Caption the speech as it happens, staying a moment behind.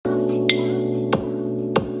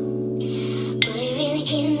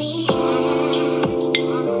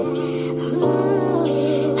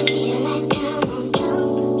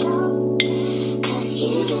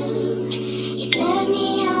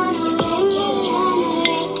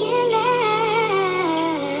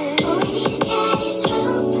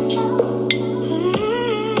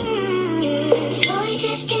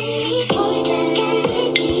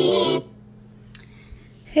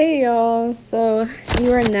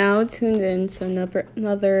You are now tuned in to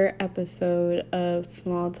another episode of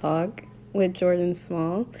Small Talk with Jordan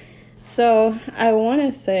Small. So I want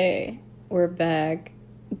to say we're back,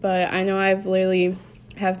 but I know I've lately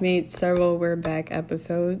have made several we're back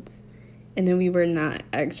episodes, and then we were not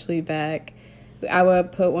actually back. I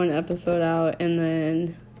would put one episode out and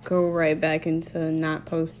then go right back into not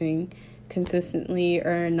posting consistently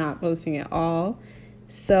or not posting at all.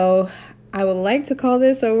 So I would like to call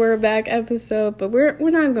this a we're back episode, but we're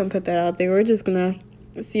not going to put that out there. We're just going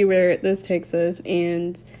to see where this takes us.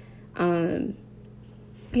 And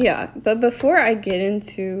but before I get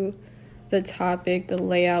into the topic, the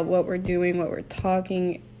layout, what we're doing, what we're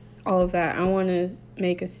talking, all of that, I want to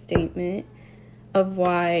make a statement of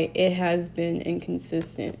why it has been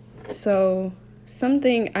inconsistent. So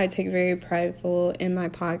something I take very prideful in my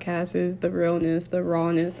podcast is the realness, the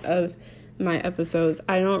rawness of my episodes.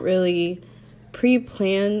 I don't really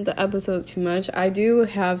pre-plan the episodes too much. I do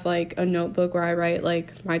have like a notebook where I write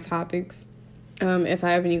like my topics, if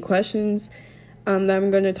I have any questions that I'm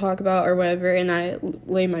going to talk about or whatever, and I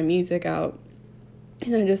lay my music out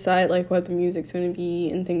and I decide like what the music's going to be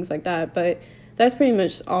and things like that. But that's pretty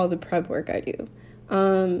much all the prep work I do.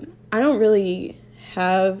 I don't really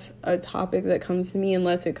have a topic that comes to me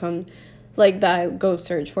unless it comes like that. I go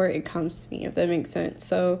search for it, it comes to me, if that makes sense.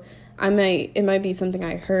 So it might be something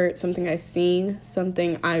I heard, something I've seen,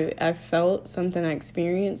 something I felt, something I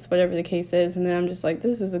experienced, whatever the case is. And then I'm just like,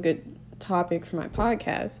 this is a good topic for my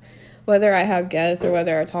podcast, whether I have guests or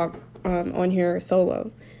whether I talk on here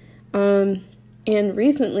solo. And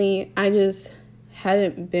recently, I just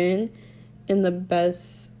hadn't been in the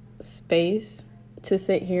best space to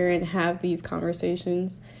sit here and have these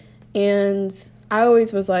conversations. And I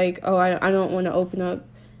always was like, I don't want to open up.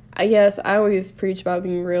 Yes, I always preach about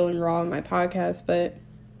being real and raw in my podcast, but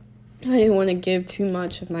I didn't want to give too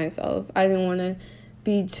much of myself. I didn't want to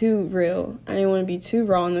be too real. I didn't want to be too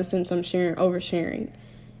raw in the sense I'm oversharing.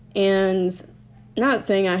 And not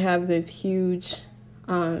saying I have this huge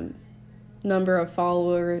number of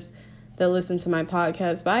followers that listen to my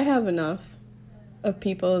podcast, but I have enough of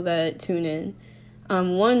people that tune in.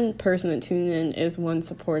 One person that tuned in is one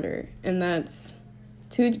supporter, and that's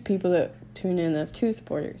two people that tune in, that's two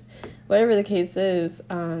supporters. Whatever the case is,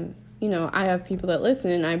 I have people that listen,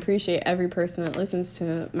 and I appreciate every person that listens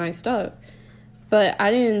to my stuff. But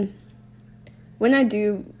when I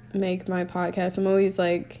do make my podcast, I'm always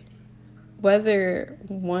like, whether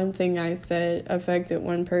one thing I said affected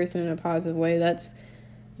one person in a positive way, that's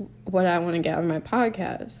what I want to get out of my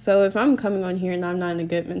podcast. So if I'm coming on here and I'm not in a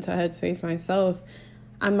good mental headspace myself,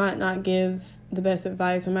 I might not give the best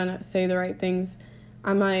advice, I might not say the right things,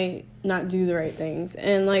 I might not do the right things.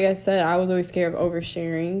 And like I said, I was always scared of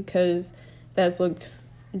oversharing because that's looked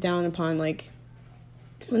down upon. Like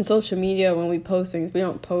on social media, when we post things, we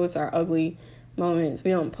don't post our ugly moments. We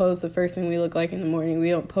don't post the first thing we look like in the morning. We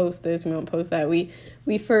don't post this, we don't post that. We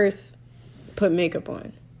first put makeup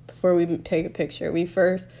on before we take a picture. We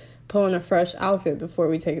first put on a fresh outfit before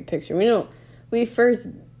we take a picture. We first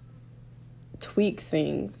tweak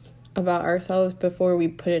things about ourselves before we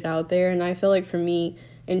put it out there. And I feel like for me,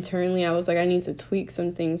 internally, I was like, I need to tweak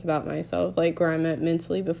some things about myself, like where I'm at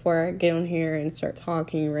mentally, before I get on here and start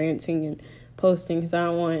talking, ranting, and posting, because I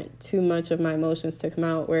don't want too much of my emotions to come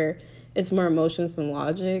out where it's more emotions than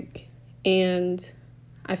logic. And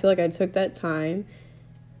I feel like I took that time,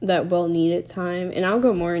 that well-needed time, and I'll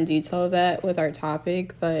go more in detail of that with our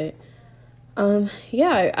topic. But I'm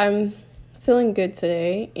feeling good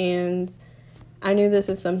today, and I knew this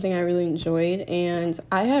is something I really enjoyed, and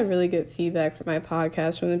I had really good feedback from my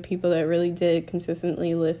podcast from the people that really did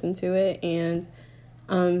consistently listen to it, and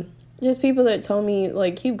just people that told me,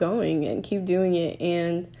 like, keep going and keep doing it.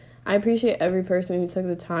 And I appreciate every person who took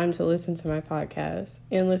the time to listen to my podcast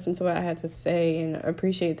and listen to what I had to say and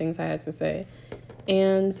appreciate things I had to say.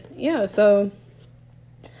 And so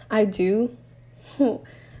I do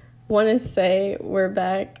want to say we're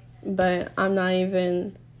back, but I'm not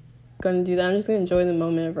even going to do that. I'm just going to enjoy the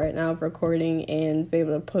moment of right now of recording and be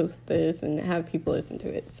able to post this and have people listen to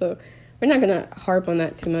it. So we're not going to harp on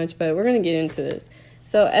that too much, but we're going to get into this.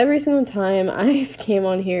 So every single time I came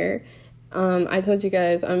on here, I told you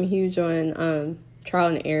guys I'm huge on trial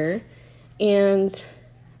and error, and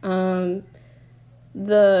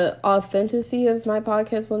the authenticity of my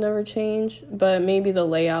podcast will never change, but maybe the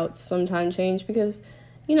layouts sometimes change because,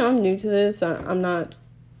 I'm new to this. I'm not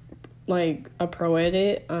like a pro at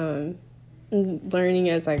it, learning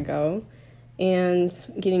as I go and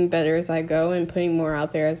getting better as I go and putting more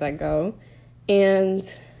out there as I go. And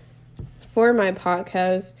for my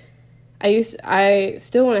podcast, I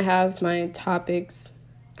still want to have my topics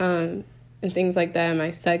and things like that in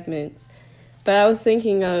my segments. But I was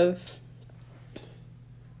thinking of,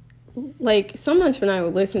 like, so much when I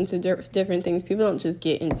would listen to different things, people don't just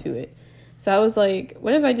get into it. So I was like,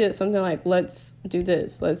 what if I did something like, let's do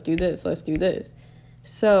this, let's do this, let's do this.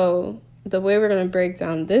 So the way we're going to break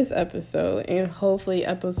down this episode, and hopefully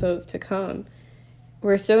episodes to come,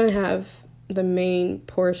 we're still going to have the main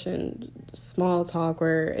portion, small talk,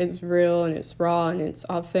 where it's real and it's raw and it's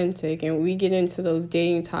authentic, and we get into those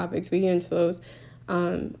dating topics, we get into those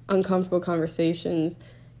uncomfortable conversations.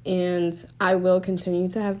 And I will continue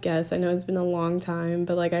to have guests. I know it's been a long time,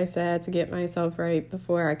 but like I said, I had to get myself right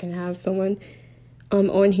before I can have someone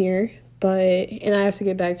on here. And I have to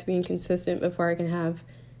get back to being consistent before I can have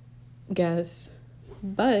guests.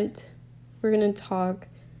 But we're going to talk.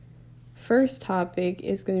 First topic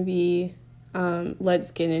is going to be let's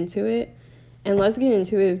get into it. And let's get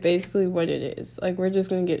into it is basically what it is. Like, we're just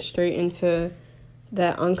going to get straight into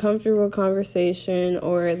that uncomfortable conversation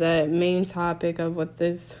or that main topic of what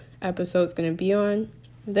this episode's going to be on.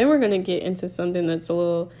 Then we're going to get into something that's a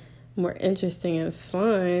little more interesting and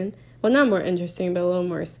fun. Well, not more interesting, but a little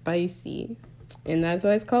more spicy. And that's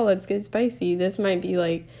why it's called Let's Get Spicy. This might be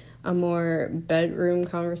like a more bedroom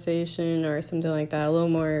conversation or something like that, a little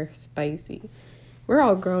more spicy. We're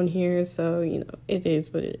all grown here, so, it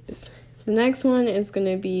is what it is. The next one is going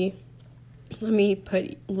to be let me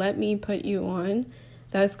put you on.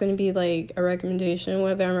 That's going to be like a recommendation,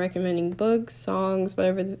 whether I'm recommending books, songs,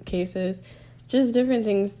 whatever the case is, just different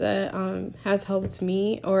things that has helped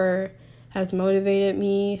me or has motivated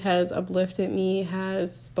me, has uplifted me,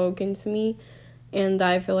 has spoken to me, and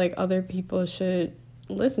I feel like other people should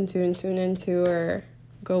listen to and tune into or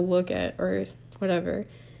go look at or whatever.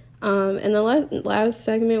 And the last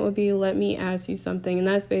segment would be let me ask you something, and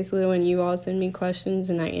that's basically when you all send me questions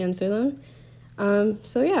and I answer them.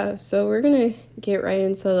 So we're going to get right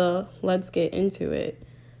into the let's get into it.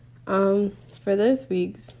 For this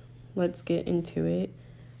week's let's get into it,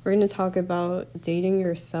 we're going to talk about dating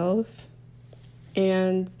yourself.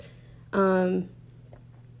 And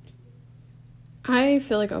I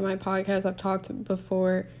feel like on my podcast I've talked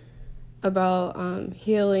before about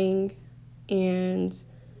healing and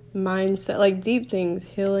mindset, like deep things,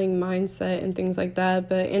 healing, mindset, and things like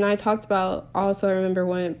that. And I talked about, also I remember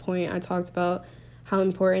one point I talked about how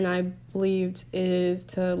important I believed it is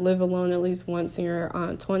to live alone at least once in your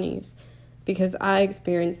 20s, because I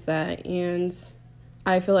experienced that, and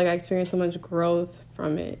I feel like I experienced so much growth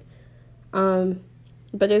from it.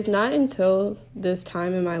 But it's not until this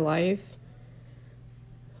time in my life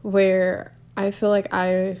where I feel like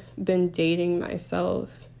I've been dating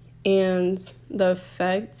myself, and the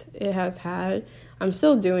effect it has had. I'm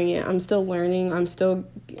still doing it. I'm still learning. I'm still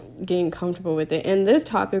getting comfortable with it. And this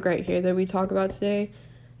topic right here that we talk about today,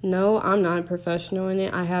 no, I'm not a professional in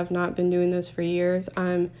it. I have not been doing this for years.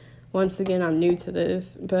 I'm new to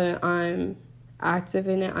this, but I'm active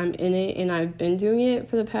in it. I'm in it, and I've been doing it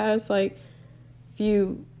for the past,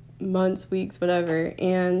 few months, weeks, whatever.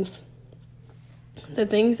 And the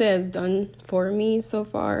things it has done for me so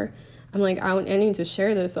far, I'm like, I need to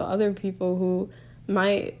share this so other people who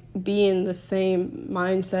might be in the same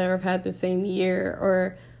mindset or have had the same year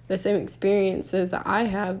or the same experiences that I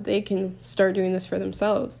have, they can start doing this for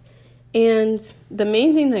themselves. And the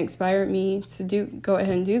main thing that inspired me to go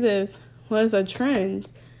ahead and do this was a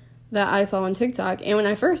trend that I saw on TikTok. And when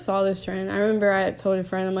I first saw this trend, I remember I had told a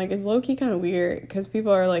friend, I'm like, it's low-key kind of weird because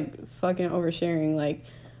people are fucking oversharing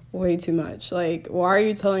way too much. Why are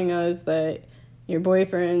you telling us that your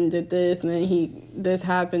boyfriend did this, and then this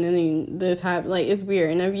happened, and then this happened? It's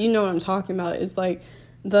weird. And if you know what I'm talking about, it's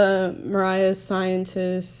the Mariah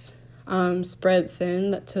Scientist Spread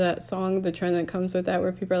Thin, to that song, the trend that comes with that,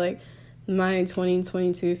 where people are like, my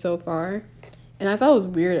 2022 so far. And I thought it was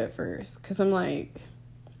weird at first, because I'm like,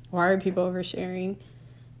 why are people oversharing?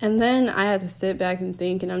 And then I had to sit back and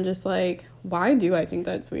think, and I'm just like, why do I think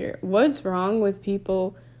that's weird? What's wrong with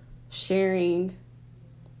people sharing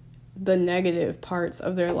the negative parts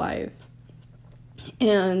of their life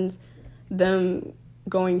and them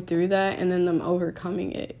going through that and then them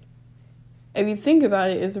overcoming it? If you think about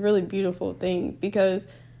it, it's a really beautiful thing, because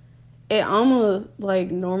it almost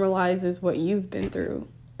normalizes what you've been through,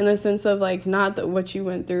 in the sense of not that what you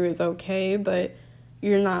went through is okay, but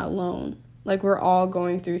you're not alone. We're all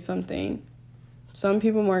going through something. Some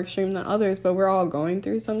people more extreme than others, but we're all going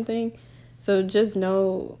through something. So just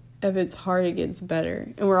know, if it's hard, it gets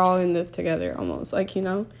better. And we're all in this together, almost,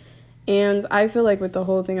 And I feel like with the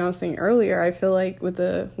whole thing I was saying earlier, I feel like with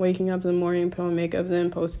the waking up in the morning, put on makeup, then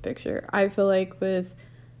post a picture, I feel like with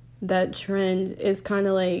that trend, it's kind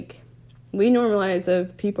of we normalize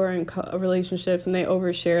if people are in relationships and they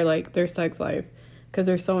overshare, like, their sex life because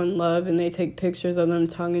they're so in love, and they take pictures of them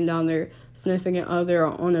tonguing down their significant other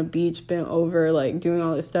on a beach bent over, like, doing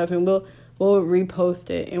all this stuff, and we'll repost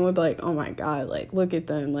it, and we'll be like, oh my God, like, look at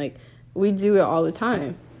them. Like, we do it all the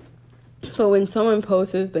time. But when someone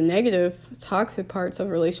posts the negative, toxic parts of a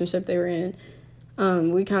relationship they were in,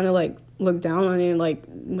 we kind of, like, look down on it and, like,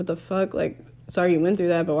 what the fuck? Like, sorry you went through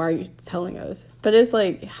that, but why are you telling us? But it's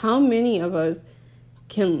like, how many of us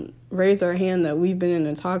can raise our hand that we've been in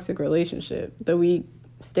a toxic relationship, that we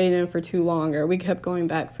stayed in for too long, or we kept going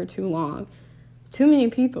back for too long? Too many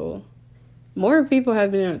people. More people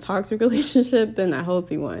have been in a toxic relationship than a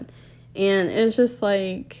healthy one. And it's just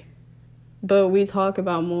like, but we talk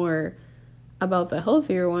about more about the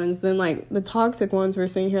healthier ones than, like, the toxic ones. We're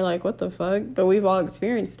sitting here like, what the fuck? But we've all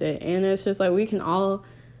experienced it. And it's just like, we can all,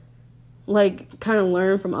 like, kind of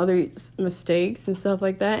learn from other mistakes and stuff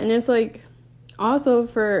like that. And it's like, also,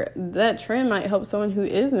 for that trend might help someone who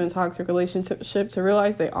is in a toxic relationship to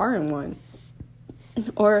realize they are in one.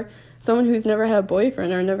 Or someone who's never had a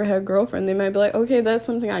boyfriend or never had a girlfriend, they might be like, okay, that's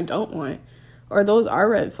something I don't want. Or those are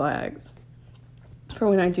red flags for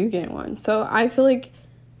when I do get one. So I feel like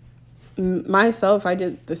myself, I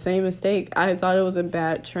did the same mistake. I thought it was a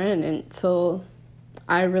bad trend until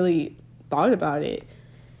I really thought about it.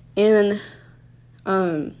 And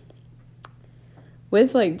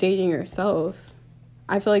with, like, dating yourself,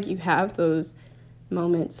 I feel like you have those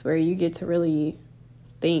moments where you get to really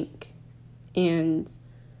think and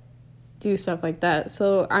do stuff like that.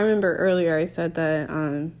 So I remember earlier I said that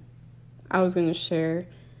I was going to share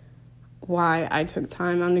why I took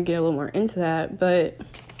time. I'm going to get a little more into that. But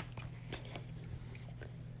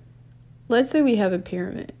let's say we have a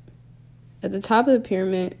pyramid. At the top of the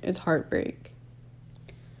pyramid is heartbreak.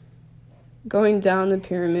 Going down the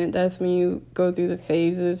pyramid, that's when you go through the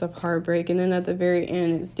phases of heartbreak. And then at the very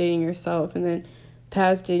end, it's dating yourself. And then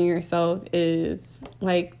past dating yourself is,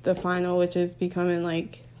 like, the final, which is becoming,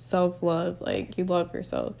 like, self-love. Like, you love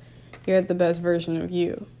yourself. You're at the best version of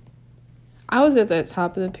you. I was at the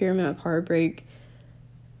top of the pyramid of heartbreak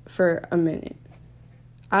for a minute.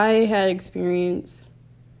 I had experienced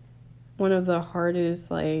one of the hardest,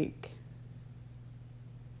 like,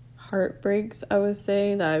 heartbreaks, I would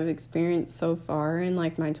say, that I've experienced so far in,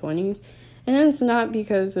 like, my 20s. And it's not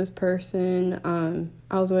because this person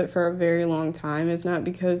I was with for a very long time. It's not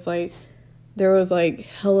because, like, there was, like,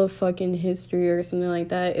 hella fucking history or something like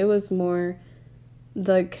that. It was more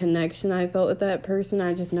the connection I felt with that person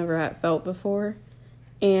I just never had felt before.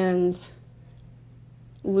 And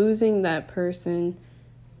losing that person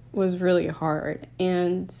was really hard.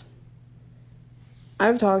 And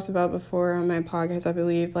I've talked about before on my podcast, I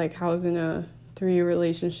believe, like, how I was in a 3-year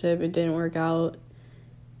relationship. It didn't work out.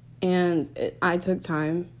 And I took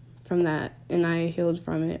time from that, and I healed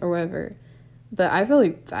from it, or whatever. But I feel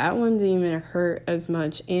like that one didn't even hurt as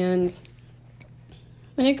much. And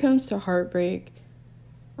when it comes to heartbreak,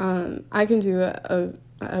 I can do a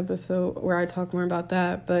episode where I talk more about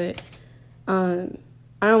that. But I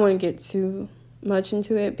don't want to get too much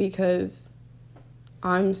into it because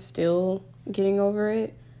I'm still getting over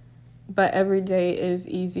it, but every day is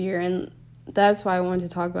easier. And that's why I wanted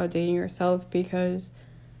to talk about dating yourself, because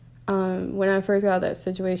when I first got out of that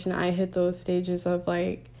situation, I hit those stages of,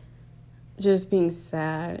 like, just being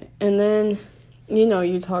sad. And then, you know,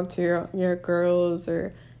 you talk to your girls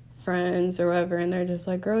or friends or whatever, and they're just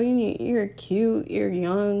like, girl, you're cute, you're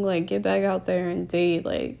young, like, get back out there and date,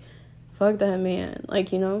 like, fuck that man,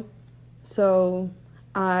 like, you know. So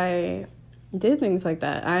I did things like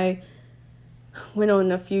that. I went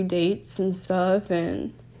on a few dates and stuff,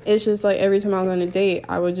 and it's just like every time I was on a date,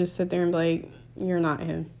 I would just sit there and be like, you're not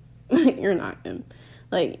him. You're not him.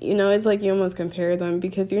 Like, you know, it's like you almost compare them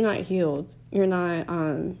because you're not healed. You're not,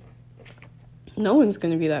 no one's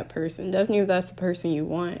going to be that person. Definitely if that's the person you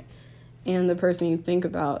want and the person you think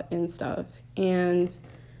about and stuff. And,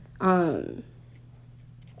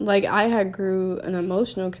 like, I had grew an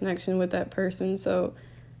emotional connection with that person, so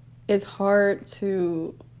it's hard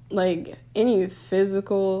to, like, any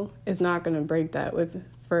physical is not going to break that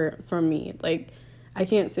for me. Like, I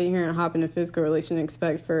can't sit here and hop in a physical relation and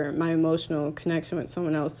expect for my emotional connection with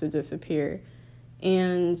someone else to disappear.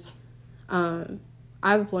 And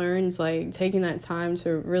I've learned, like, taking that time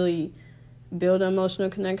to really build an emotional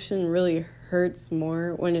connection really hurts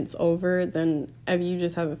more when it's over than if you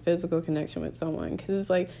just have a physical connection with someone. Because it's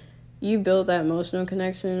like you build that emotional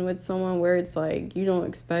connection with someone where it's like you don't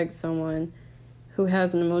expect someone who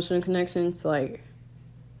has an emotional connection to, like,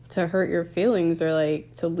 to hurt your feelings or,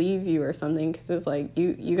 like, to leave you or something, because it's like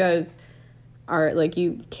you guys are, like,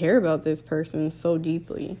 you care about this person so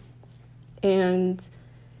deeply. And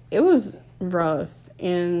it was rough.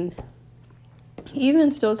 And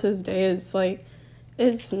even still to this day, it's like,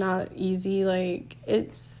 it's not easy. Like,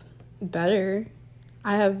 it's better.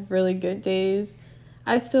 I have really good days.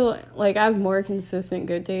 I still, like, I have more consistent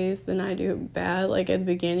good days than I do bad, like, at the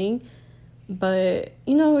beginning. But,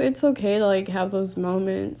 you know, it's okay to, like, have those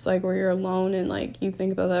moments, like, where you're alone and, like, you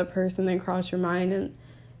think about that person, they cross your mind and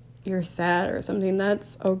you're sad or something.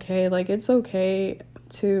 That's okay. Like, it's okay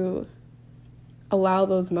to allow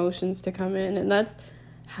those emotions to come in. And that's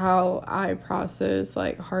how I process,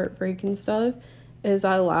 like, heartbreak and stuff, is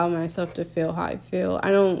I allow myself to feel how I feel.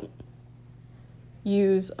 I don't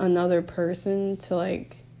use another person to,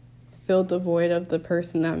 like, fill the void of the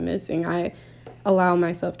person that I'm missing. I allow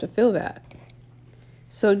myself to feel that.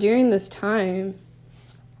 So during this time,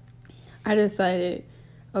 I decided,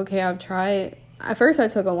 okay, I've tried. At first, I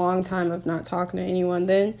took a long time of not talking to anyone.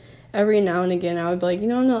 Then every now and again, I would be like, you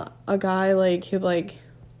know, I'm not a guy, like, he'd, like,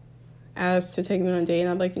 ask to take me on a date. And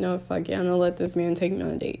I'm like, you know, fuck yeah, I'm going to let this man take me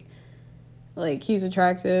on a date. Like, he's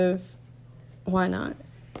attractive. Why not?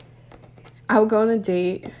 I would go on a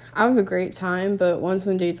date. I have a great time, but once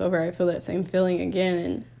the date's over, I feel that same feeling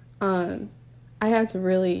again. And I had to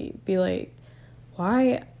really be like,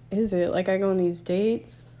 why is it like I go on these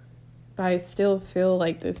dates, but I still feel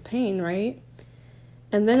like this pain, right?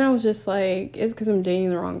 And then I was just like, it's because I'm dating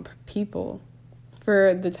the wrong people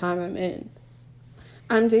for the time I'm in.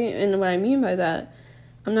 I'm dating, and what I mean by that,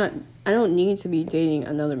 I don't need to be dating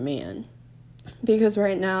another man, because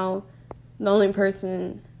right now, the only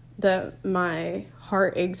person that my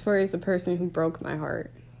heart aches for is the person who broke my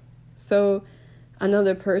heart. So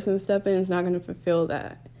another person step in is not going to fulfill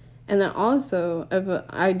that. And then also, if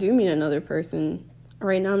I do meet another person,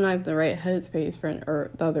 right now I'm not in the right headspace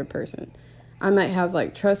for the other person. I might have,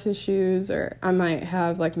 like, trust issues, or I might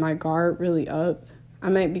have, like, my guard really up. I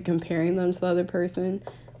might be comparing them to the other person.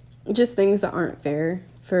 Just things that aren't fair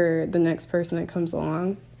for the next person that comes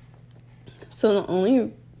along. So the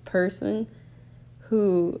only person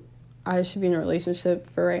who I should be in a relationship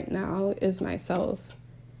for right now is myself.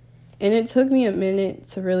 And it took me a minute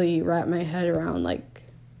to really wrap my head around, like,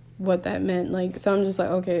 what that meant. Like, so I'm just like,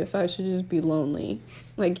 okay, so I should just be lonely.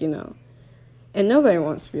 Like, you know. And nobody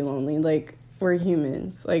wants to be lonely. Like, we're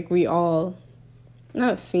humans. Like, we all,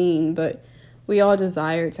 not fiend, but we all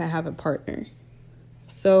desire to have a partner.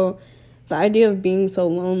 So the idea of being so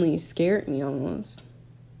lonely scared me almost.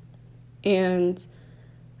 And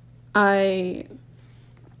I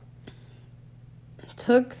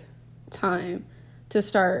took time to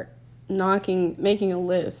start making a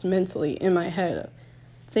list mentally in my head of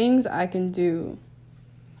things I can do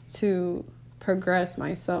to progress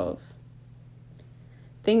myself,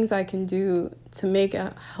 things I can do to make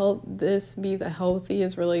this be the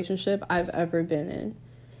healthiest relationship I've ever been in.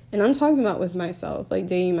 And I'm talking about with myself, like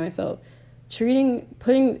dating myself,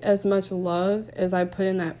 putting as much love as I put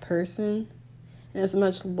in that person, and as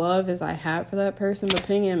much love as I have for that person, but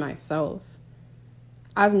putting it in myself.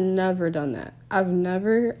 I've never done that.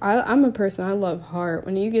 I'm a person, I love hard.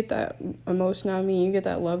 When you get that emotion out of me, you get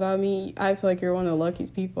that love out of me, I feel like you're one of the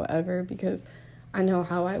luckiest people ever, because I know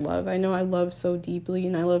how I love. I know I love so deeply,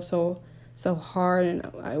 and I love so hard,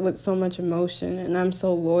 and with so much emotion, and I'm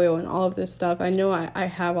so loyal and all of this stuff. I know I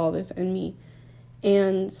have all this in me,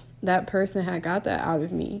 and that person had got that out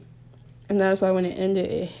of me. And that's why when it ended,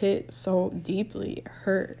 it hit so deeply. It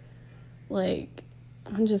hurt. Like,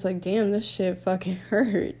 I'm just like, damn, this shit fucking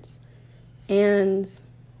hurts. And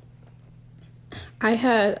I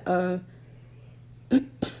had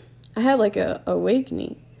like a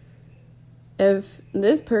awakening. If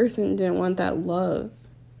this person didn't want that love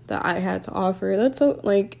that I had to offer, that's so,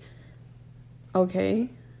 like, okay.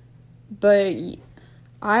 But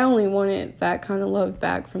I only wanted that kind of love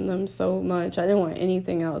back from them so much. I didn't want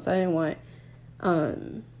anything else. I didn't want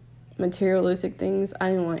materialistic things. I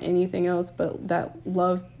didn't want anything else but that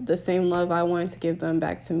love, the same love I wanted to give them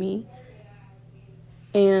back to me.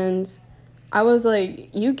 And I was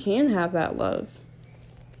like, you can have that love.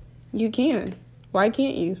 You can. Why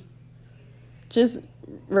can't you? Just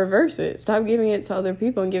reverse it. Stop giving it to other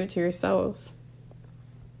people and give it to yourself.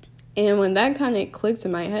 And when that kind of clicked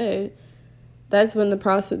in my head, that's when the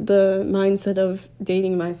mindset of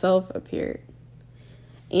dating myself appeared.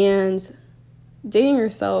 And dating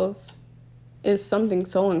yourself is something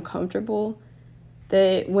so uncomfortable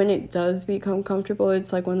that when it does become comfortable,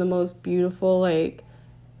 it's like one of the most beautiful, like,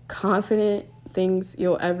 confident things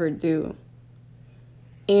you'll ever do.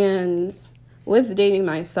 And with dating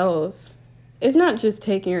myself, it's not just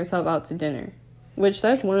taking yourself out to dinner, which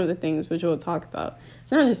that's one of the things which we'll talk about.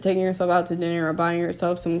 It's not just taking yourself out to dinner or buying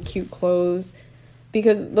yourself some cute clothes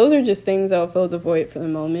because those are just things that will fill the void for the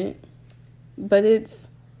moment. But it's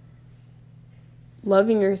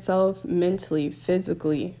loving yourself mentally,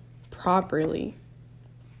 physically, properly.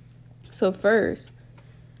 So first,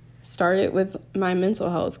 started with my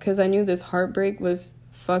mental health, because I knew this heartbreak was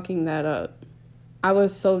fucking that up. I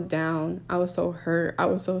was so down. I was so hurt. I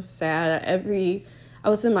was so sad. I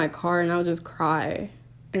was in my car and I would just cry.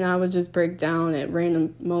 And I would just break down at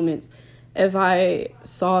random moments. If I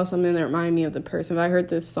saw something that reminded me of the person, if I heard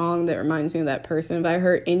this song that reminds me of that person, if I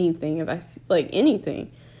heard anything,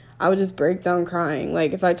 anything, I would just break down crying.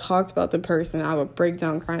 Like, if I talked about the person, I would break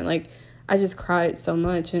down crying. Like, I just cried so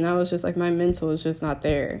much, and I was just like, my mental is just not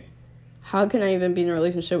there. How can I even be in a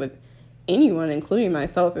relationship with anyone, including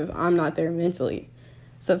myself, if I'm not there mentally?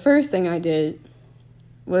 So the first thing I did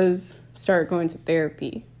was start going to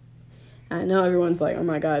therapy. I know everyone's like, oh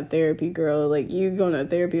my God, therapy, girl. Like, you going to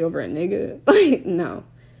therapy over a nigga? Like, no.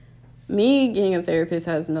 Me getting a therapist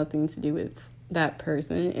has nothing to do with that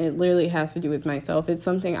person. It literally has to do with myself. It's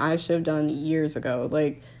something I should have done years ago.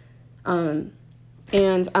 Like, and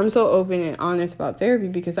I'm so open and honest about therapy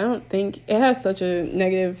because I don't think it has such a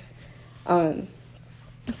negative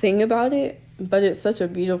thing about it, but it's such a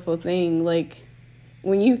beautiful thing. Like,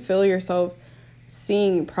 when you feel yourself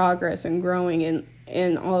seeing progress and growing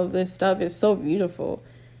and all of this stuff, is so beautiful.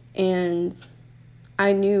 And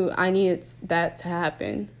I knew I needed that to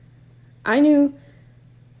happen. I knew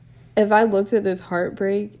if I looked at this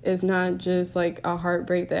heartbreak, it's not just like a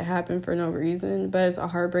heartbreak that happened for no reason, but it's a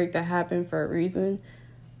heartbreak that happened for a reason,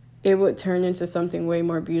 it would turn into something way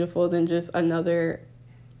more beautiful than just another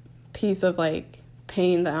piece of like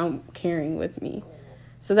pain that I'm carrying with me.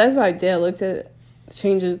 So that's what I did. I looked at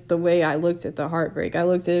changes the way I looked at the heartbreak. I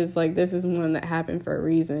looked at it as like, this is one that happened for a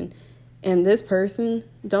reason. And this person,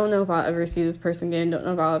 don't know if I'll ever see this person again. Don't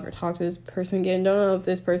know if I'll ever talk to this person again. Don't know if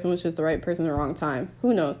this person was just the right person at the wrong time.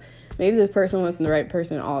 Who knows? Maybe this person wasn't the right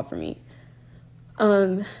person at all for me.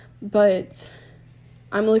 But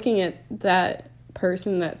I'm looking at that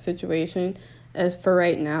person, that situation, as for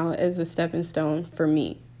right now, as a stepping stone for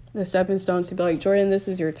me. The stepping stone to be like, Jordan, this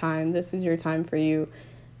is your time. This is your time for you.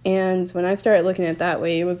 And when I started looking at it that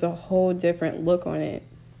way, it was a whole different look on it.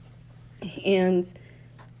 And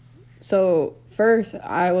so first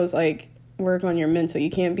I was like, work on your mental. You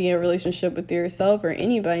can't be in a relationship with yourself or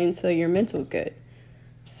anybody until your mental's good.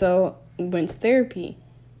 So went to therapy.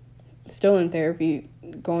 Still in therapy,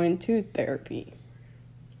 going to therapy.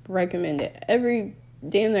 Recommend it.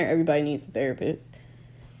 Damn near everybody needs a therapist.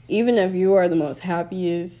 Even if you are the most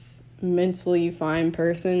happiest, mentally fine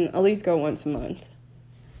person, at least go once a month.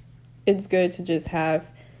 It's good to just have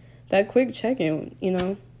that quick check-in, you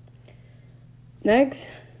know.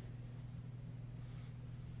 Next,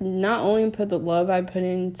 not only put the love I put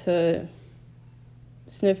into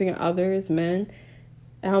significant others, men,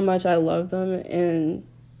 how much I love them, and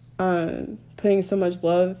putting so much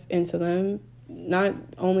love into them, not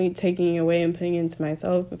only taking it away and putting it into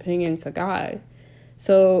myself, but putting it into God.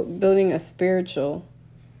 So building a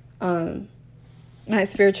my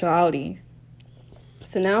spirituality.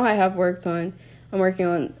 So now I'm working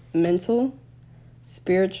on mental,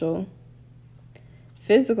 spiritual,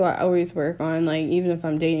 physical. I always work on, like, even if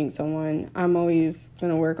I'm dating someone, I'm always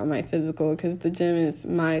going to work on my physical because the gym is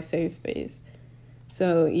my safe space.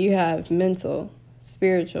 So you have mental,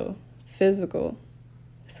 spiritual, physical.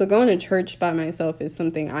 So going to church by myself is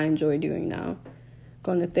something I enjoy doing now.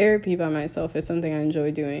 Going to therapy by myself is something I enjoy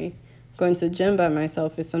doing. Going to the gym by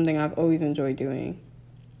myself is something I've always enjoyed doing.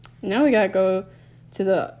 Now we got to go to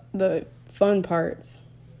the fun parts,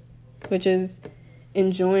 which is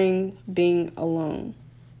enjoying being alone.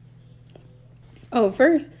 Oh,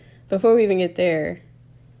 first, before we even get there,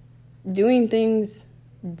 doing things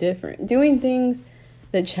different. Doing things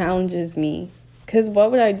that challenges me. Because what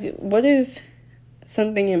would I do? What is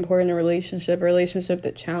something important in a relationship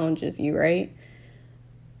that challenges you, right?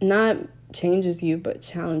 Not changes you, but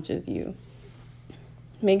challenges you.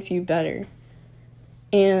 Makes you better.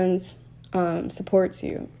 And supports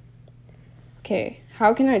you. Okay,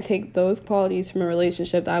 how can I take those qualities from a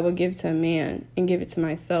relationship that I would give to a man and give it to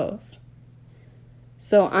myself?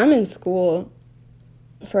 So I'm in school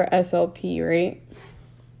for SLP, right?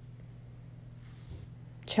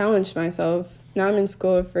 Challenged myself. Now I'm in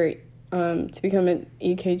school for to become an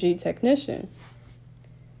EKG technician.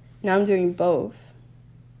 Now I'm doing both.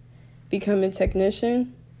 Become a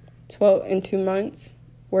technician, 12 in 2 months.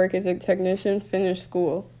 Work as a technician, finish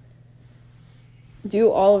school.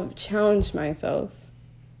 Challenge myself.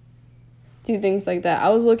 Do things like that. I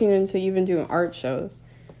was looking into even doing art shows.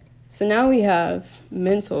 So now we have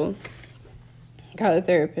mental, got a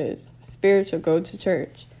therapist, spiritual, go to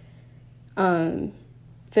church.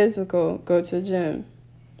 physical, go to the gym.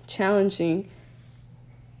 Challenging,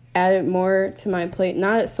 add it more to my plate.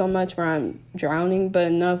 Not so much where I'm drowning, but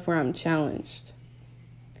enough where I'm challenged.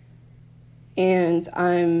 And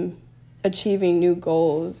I'm achieving new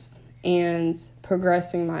goals and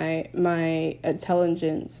progressing my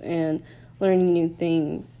intelligence and learning new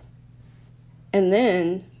things. And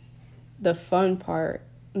then the fun part,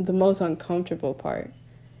 the most uncomfortable part,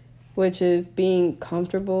 which is being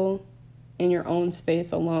comfortable in your own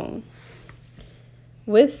space alone.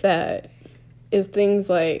 With that is things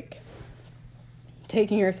like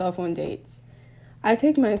taking yourself on dates. I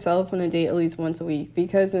take myself on a date at least once a week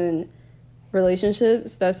because in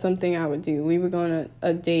relationships, that's something I would do. We would go on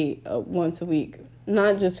a date once a week.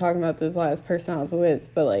 Not just talking about this last person I was with,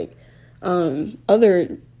 but like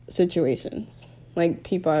other situations, like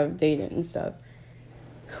people I've dated and stuff.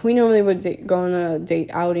 We normally would go on a date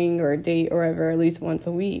outing or a date or whatever at least once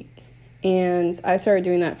a week. And I started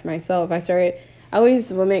doing that for myself. I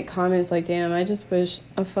always would make comments like, damn, I just wish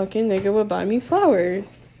a fucking nigga would buy me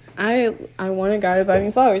flowers. I want a guy to buy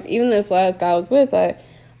me flowers. Even this last guy I was with, I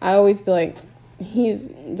always be like, he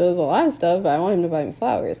does a lot of stuff, but I want him to buy me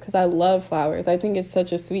flowers because I love flowers. I think it's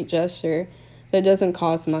such a sweet gesture that doesn't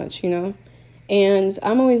cost much, you know? And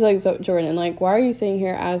I'm always like, Jordan, like, why are you sitting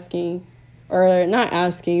here asking, or not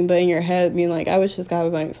asking, but in your head being like, I wish this guy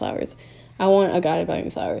would buy me flowers. I want a guy to buy me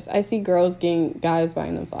flowers. I see girls getting guys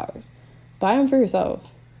buying them flowers. Buy them for yourself.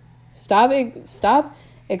 Stop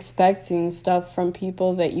expecting stuff from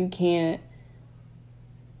people that you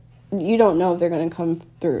don't know if they're going to come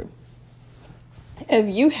through. If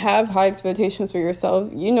you have high expectations for yourself,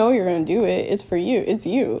 you know you're going to do it. It's for you. It's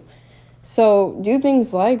you. So do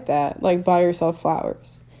things like that, like buy yourself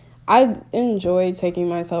flowers. I enjoy taking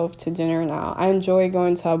myself to dinner now. I enjoy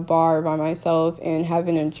going to a bar by myself and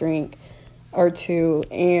having a drink or two.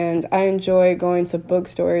 And I enjoy going to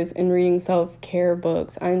bookstores and reading self-care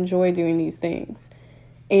books. I enjoy doing these things.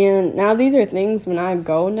 And now these are things when I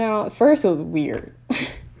go now. At first it was weird.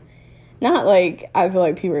 Not like I feel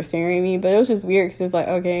like people are staring at me, but it was just weird because it's like,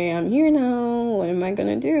 okay, I'm here now. What am I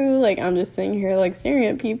going to do? Like, I'm just sitting here like staring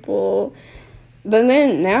at people. But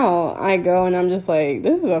then now I go and I'm just like,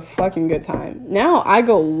 this is a fucking good time. Now I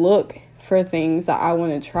go look for things that I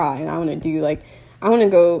want to try and I want to do. Like, I want to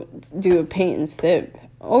go do a paint and sip.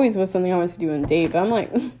 Always was something I want to do on a date. But I'm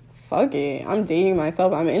like, fuck it. I'm dating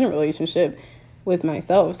myself. I'm in a relationship with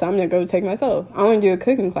myself. So I'm going to go take myself. I want to do a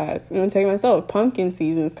cooking class. I'm going to take myself. Pumpkin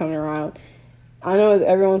season's coming around. I know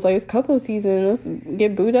everyone's like, it's couple season. Let's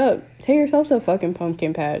get booed up. Take yourself to a fucking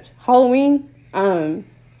pumpkin patch. Halloween, a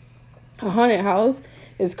haunted house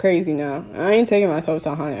is crazy now. I ain't taking myself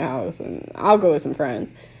to a haunted house, and I'll go with some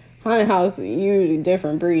friends. Haunted house, you a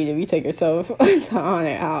different breed if you take yourself to a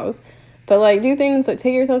haunted house. But, like, do things like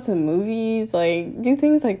take yourself to movies. Like, do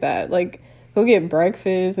things like that. Like, go get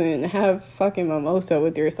breakfast and have fucking mimosa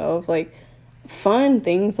with yourself. Like, fun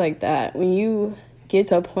things like that. When you get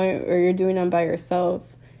to a point where you're doing them by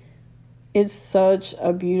yourself, it's such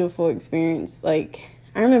a beautiful experience. Like,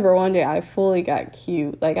 I remember one day I fully got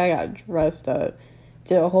cute. Like, I got dressed up,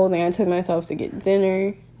 did a whole thing. I took myself to get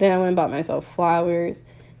dinner. Then I went and bought myself flowers.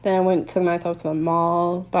 Then I took myself to the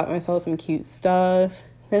mall, bought myself some cute stuff.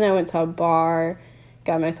 Then I went to a bar,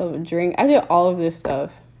 got myself a drink. I did all of this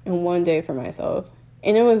stuff in one day for myself.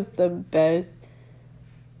 And it was the best,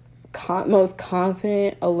 most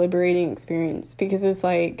confident, liberating experience. Because it's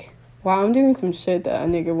like, wow, I'm doing some shit that a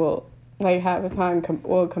nigga will, like, half the time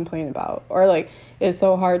will complain about. Or, like, it's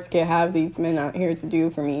so hard to have these men out here to do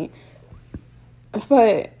for me.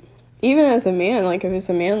 But even as a man, like, if it's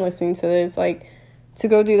a man listening to this, like, to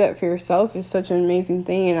go do that for yourself is such an amazing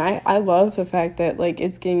thing. And I love the fact that, like,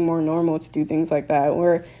 it's getting more normal to do things like that.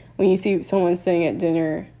 Where when you see someone sitting at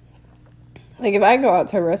dinner, like, if I go out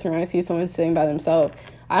to a restaurant and I see someone sitting by themselves,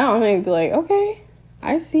 I don't maybe be like, okay,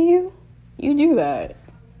 I see you. You do that.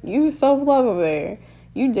 You self-love over there.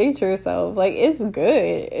 You date yourself. Like, it's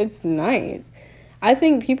good. It's nice. I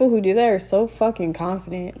think people who do that are so fucking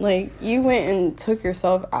confident. Like, you went and took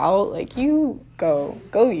yourself out. Like, you go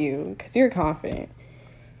you, because you're confident.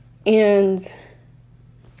 And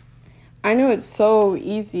I know it's so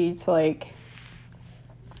easy to, like,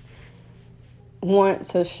 want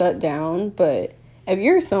to shut down, but if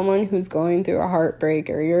you're someone who's going through a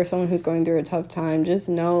heartbreak or you're someone who's going through a tough time, just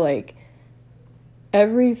know, like,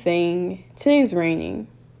 today's raining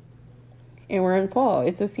and we're in fall.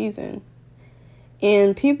 It's a season.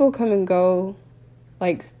 And people come and go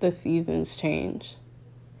like the seasons change.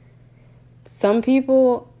 Some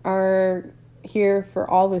people are here for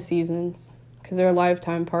all the seasons because they're a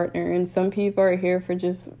lifetime partner. And some people are here for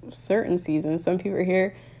just certain seasons. Some people are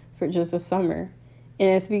here for just a summer. And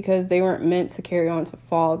it's because they weren't meant to carry on to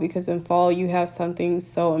fall, because in fall you have something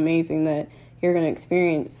so amazing that you're going to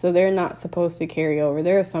experience. So they're not supposed to carry over.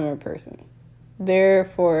 They're a summer person. They're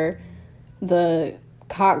for the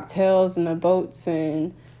cocktails and the boats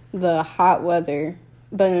and the hot weather.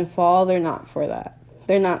 But in fall, they're not for that.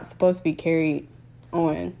 They're not supposed to be carried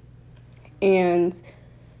on. And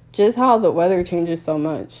just how the weather changes so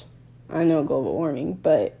much. I know global warming,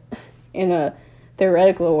 but in a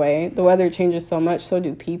theoretical way, the weather changes so much, so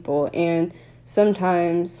do people. And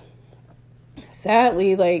sometimes,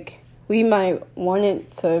 sadly, like, we might want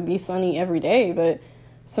it to be sunny every day, but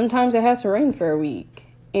sometimes it has to rain for a week.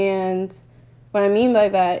 And what I mean by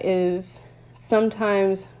that is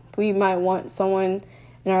sometimes we might want someone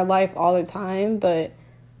in our life all the time, but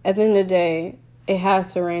at the end of the day, it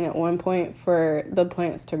has to rain at one point for the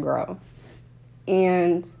plants to grow.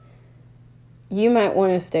 And you might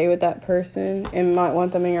want to stay with that person and might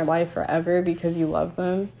want them in your life forever because you love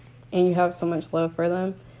them and you have so much love for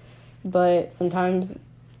them. But sometimes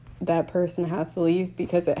that person has to leave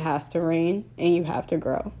because it has to rain and you have to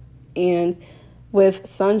grow. And with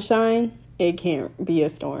sunshine, it can't be a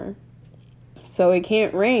storm. So it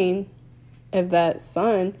can't rain if that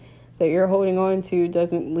sun that you're holding on to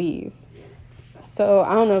doesn't leave. So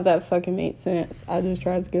I don't know if that fucking made sense. I just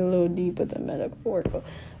tried to get a little deeper than metaphorical.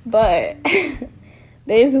 But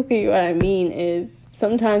basically what I mean is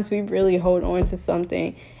sometimes we really hold on to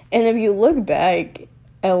something. And if you look back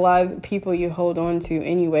at a lot of people you hold on to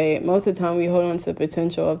anyway, most of the time we hold on to the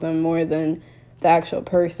potential of them more than the actual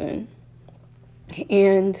person.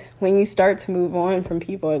 And when you start to move on from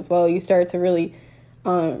people as well, you start to really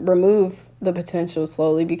remove the potential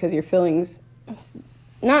slowly because your feelings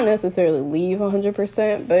not necessarily leave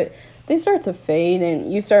 100%, but they start to fade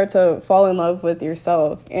and you start to fall in love with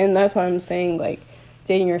yourself. And that's why I'm saying, like,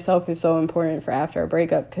 dating yourself is so important for after a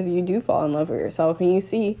breakup, because you do fall in love with yourself and you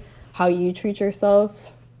see how you treat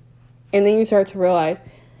yourself. And then you start to realize,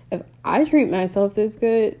 if I treat myself this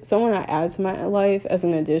good, someone I add to my life as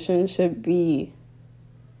an addition should be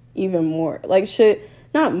even more. Like, should,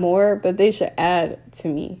 not more, but they should add to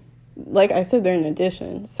me. Like I said, they're an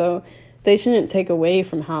addition. So they shouldn't take away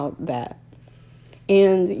from how that.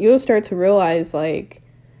 And you'll start to realize, like,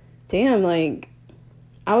 damn, like,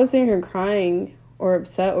 I was sitting here crying or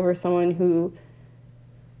upset over someone who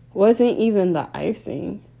wasn't even the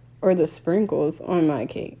icing or the sprinkles on my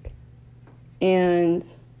cake. And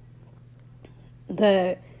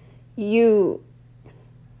that you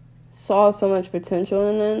saw so much potential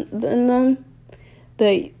in them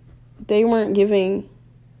that they weren't giving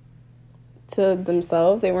to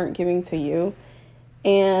themselves, they weren't giving to you.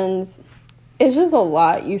 And it's just a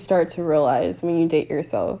lot you start to realize when you date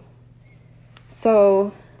yourself.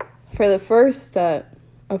 So for the first step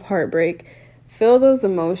of heartbreak, feel those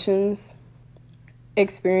emotions,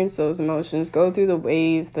 experience those emotions, go through the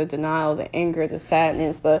waves, the denial, the anger, the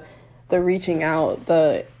sadness, the reaching out,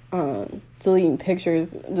 the deleting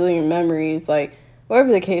pictures, deleting memories, like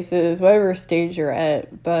whatever the case is, whatever stage you're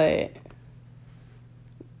at. But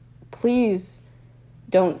please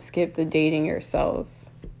don't skip the dating yourself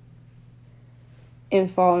and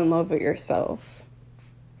fall in love with yourself.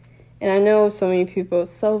 And I know so many people,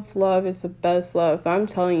 self-love is the best love, but I'm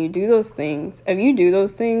telling you, do those things. If you do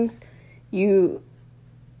those things, you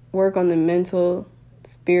work on the mental,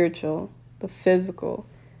 spiritual, the physical,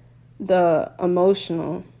 the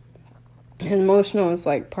emotional. And emotional is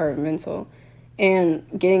like part of mental. And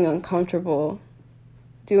getting uncomfortable,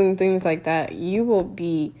 doing things like that, you will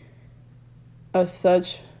be a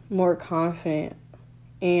such more confident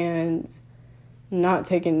and not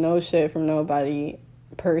taking no shit from nobody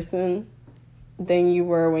person than you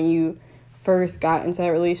were when you first got into that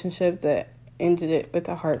relationship that ended it with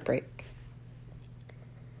a heartbreak.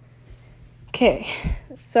 Okay,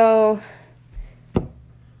 so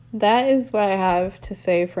that is what I have to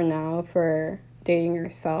say for now for dating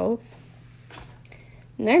yourself.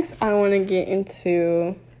 Next, I want to get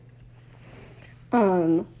into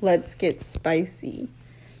let's get spicy,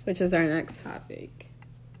 which is our next topic.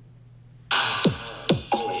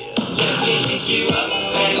 Pick you up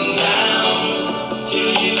and down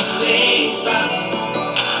till you say stop.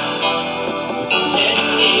 Let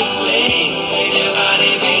me play with your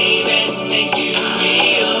body, baby, make you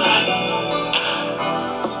real hot.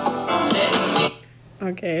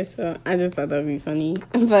 Okay, so I just thought that would be funny.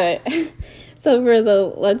 But so for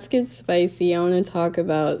the let's get spicy, I want to talk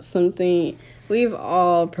about something we've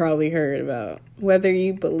all probably heard about. Whether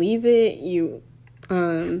you believe it, you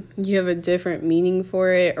have a different meaning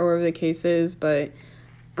for it, or whatever the case is, but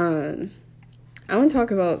I want to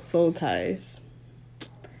talk about soul ties.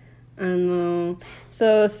 I don't know.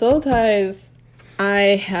 So soul ties,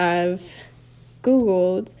 I have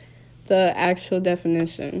Googled the actual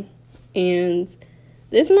definition, and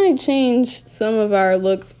this might change some of our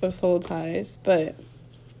looks of soul ties, but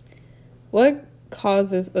what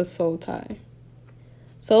causes a soul tie?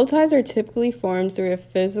 Soul ties are typically formed through a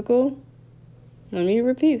physical, let me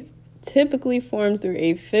repeat, typically forms through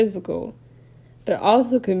a physical, but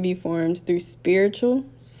also can be formed through spiritual,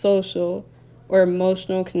 social, or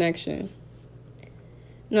emotional connection.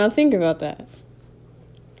 Now think about that.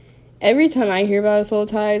 Every time I hear about soul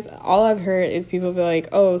ties, all I've heard is people be like,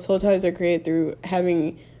 oh, soul ties are created through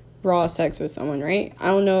having raw sex with someone, right? I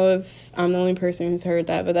don't know if I'm the only person who's heard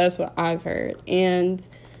that, but that's what I've heard. And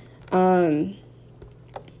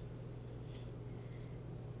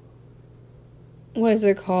what is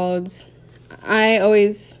it called? I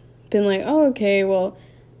always been like, oh, okay, well,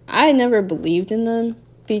 I never believed in them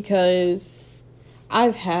because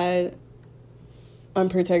I've had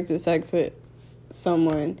unprotected sex with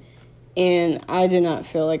someone, and I did not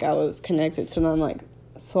feel like I was connected to them, like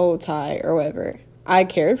soul tie or whatever. I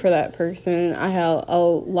cared for that person. I had a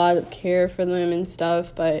lot of care for them and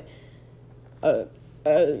stuff, but a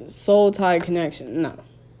soul tie connection, no.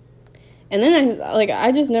 And then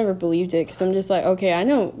I just never believed it because I'm just like, okay, I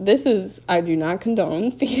know I do not condone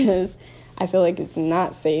because I feel like it's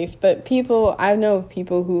not safe. But I know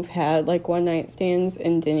people who've had like one night stands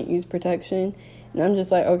and didn't use protection. And I'm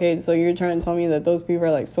just like, okay, so you're trying to tell me that those people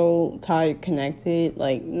are like soul tie connected?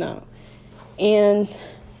 Like, no. And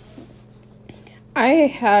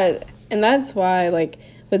that's why, like,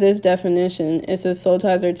 with this definition, it says soul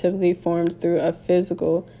ties are typically formed through a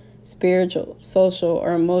physical, spiritual, social,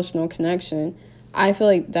 or emotional connection. I feel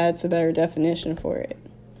like that's a better definition for it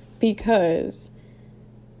because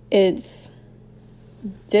it's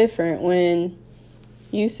different when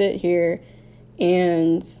you sit here,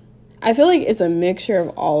 and I feel like it's a mixture of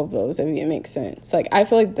all of those, if it makes sense. Like, I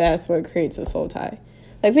feel like that's what creates a soul tie.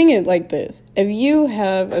 Like, think of it like this. If you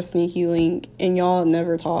have a sneaky link and y'all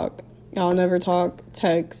never talk,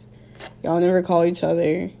 text, y'all never call each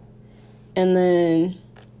other, and then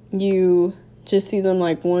you just see them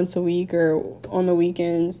like once a week or on the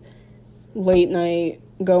weekends, late night,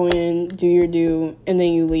 go in, do your due, and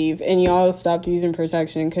then you leave, and y'all stopped using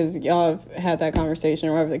protection because y'all have had that conversation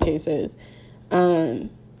or whatever the case is.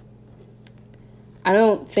 I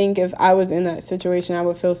don't think if I was in that situation, I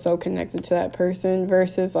would feel so connected to that person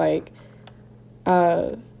versus like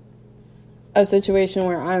a situation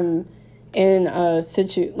where I'm in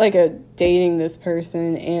dating this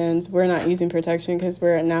person and we're not using protection because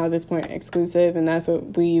we're now at this point exclusive, and that's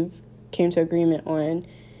what we've came to agreement on,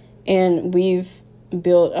 and we've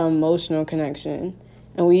built an emotional connection,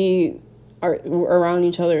 and we are around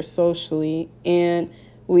each other socially, and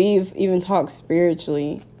we've even talked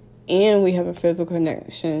spiritually, and we have a physical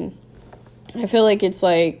connection. I feel like it's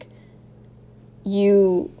like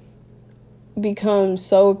you become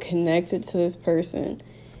so connected to this person.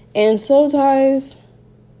 And soul ties,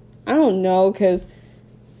 I don't know, because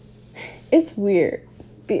it's weird.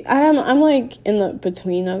 I'm like in the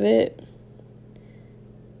between of it,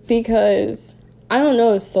 because I don't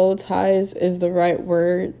know if soul ties is the right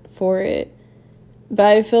word for it, but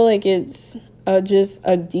I feel like it's just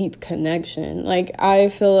a deep connection. Like, I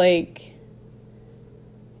feel like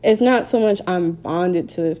it's not so much I'm bonded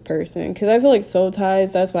to this person, because I feel like soul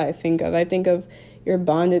ties, that's what I think of. I think of you're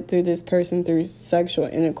bonded through this person through sexual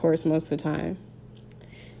intercourse most of the time.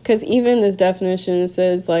 Because even this definition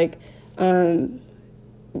says, like,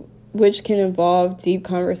 which can involve deep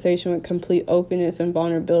conversation with complete openness and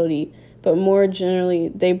vulnerability, but more generally,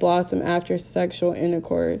 they blossom after sexual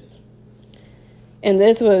intercourse. And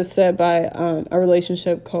this was said by a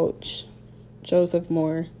relationship coach, Joseph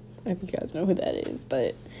Moore. I don't know if you guys know who that is,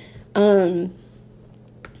 but I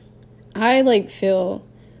like feel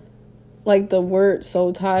like the word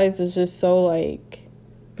soul ties is just so like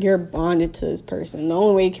you're bonded to this person. The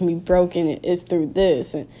only way it can be broken is through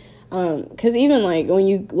this, and because even like when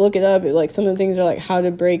you look it up, like some of the things are like how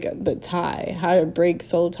to break the tie, how to break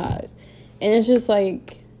soul ties, and it's just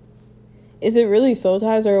like, is it really soul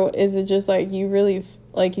ties, or is it just like you really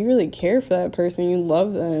care for that person, you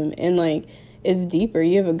love them, and like it's deeper,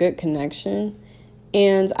 you have a good connection.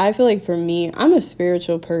 And I feel like for me, I'm a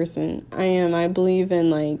spiritual person. I believe in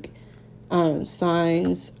like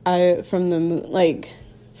signs from the moon, like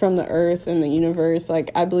from the earth and the universe. Like,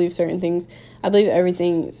 I believe certain things. I believe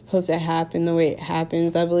everything is supposed to happen the way it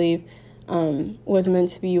happens. I believe what's meant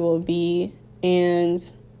to be will be, and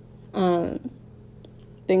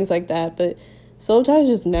things like that. But soul ties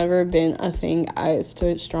just never been a thing I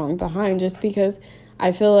stood strong behind, just because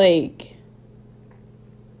I feel like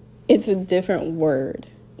it's a different word,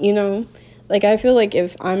 you know? Like, I feel like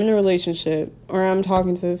if I'm in a relationship or I'm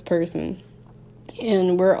talking to this person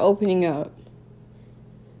and we're opening up,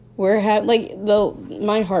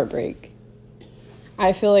 my heartbreak,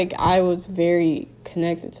 I feel like I was very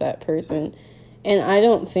connected to that person. And I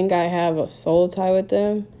don't think I have a soul tie with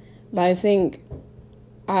them, but I think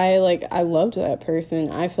I loved that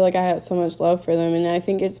person. I feel like I have so much love for them, and I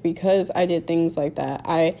think it's because I did things like that.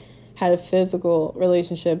 I had a physical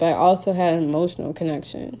relationship, but I also had an emotional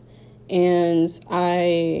connection. And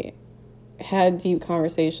I had deep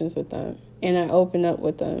conversations with them, and I opened up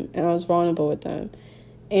with them, and I was vulnerable with them.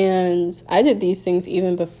 And I did these things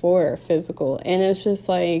even before physical, and it's just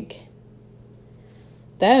like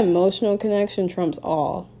that emotional connection trumps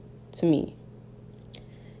all to me.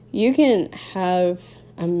 You can have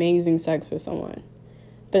amazing sex with someone,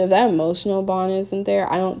 but if that emotional bond isn't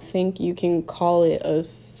there, I don't think you can call it a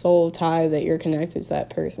soul tie that you're connected to that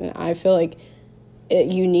person. I feel like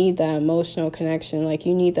you need that emotional connection. Like,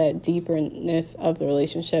 you need that deeperness of the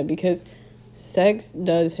relationship, because sex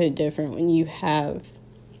does hit different when you have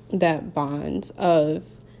that bond of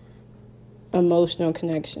emotional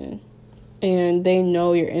connection, and they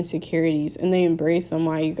know your insecurities and they embrace them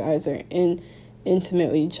while you guys are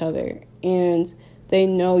intimate with each other, and they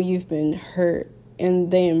know you've been hurt,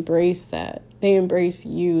 and they embrace that. They embrace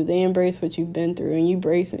you. They embrace what you've been through, and you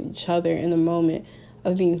embrace each other in the moment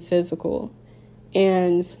of being physical.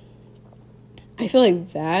 And I feel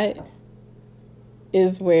like that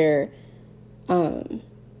is where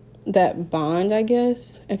that bond, I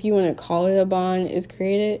guess, if you want to call it a bond, is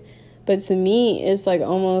created. But to me, it's like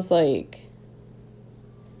almost like,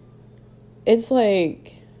 it's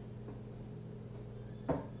like,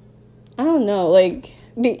 I don't know, like,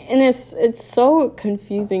 and it's so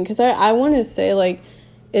confusing, because I want to say, like,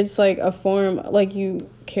 it's like a form, like, you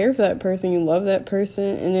care for that person, you love that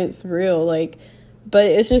person, and it's real, like, but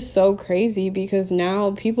it's just so crazy, because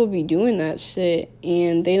now people be doing that shit,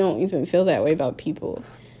 and they don't even feel that way about people.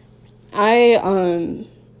 I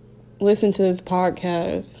listened to this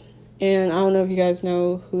podcast, and I don't know if you guys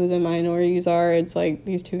know who the minorities are. It's like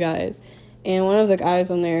these two guys, and one of the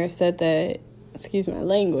guys on there said that, excuse my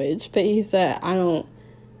language, but he said,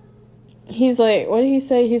 he's like, what did he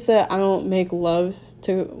say? He said, I don't make love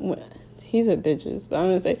to, he said bitches, but I'm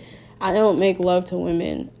going to say, I don't make love to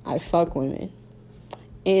women, I fuck women.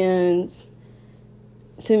 And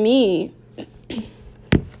to me,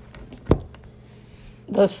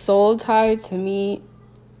 the soul tie to me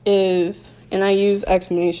is, and I use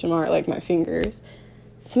exclamation mark like my fingers,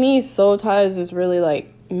 to me, soul ties is really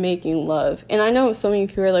like making love. And I know so many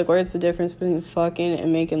people are like, where's the difference between fucking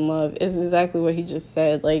and making love? Is exactly what he just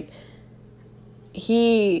said. Like,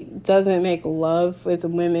 he doesn't make love with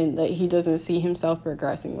women that he doesn't see himself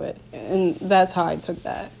progressing with. And that's how I took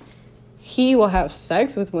that. He will have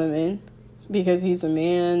sex with women because he's a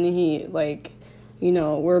man. He, like, you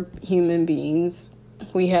know, we're human beings.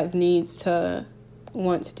 We have needs to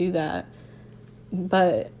want to do that.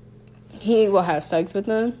 But he will have sex with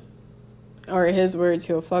them, or his words,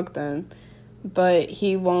 he'll fuck them, but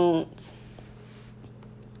he won't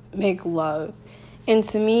make love. And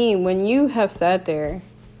to me, when you have sat there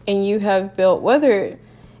and you have built, and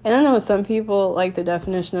I know some people, like, the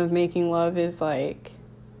definition of making love is like,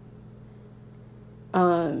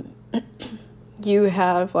 you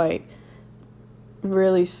have, like,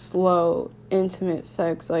 really slow, intimate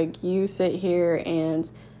sex. Like, you sit here and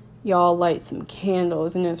y'all light some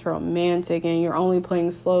candles and it's romantic, and you're only playing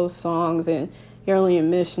slow songs, and you're only a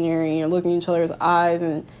missionary, and you're looking in each other's eyes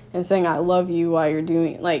and saying I love you while you're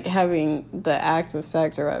doing, like, having the act of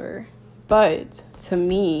sex or whatever. But to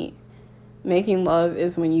me, making love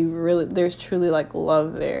is when you really, there's truly, like,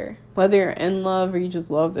 love there. Whether you're in love or you just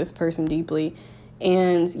love this person deeply,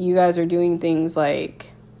 and you guys are doing things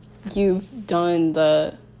like, you've done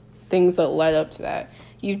the things that led up to that.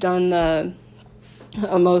 You've done the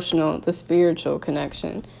emotional, the spiritual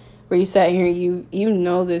connection, where you sat here, you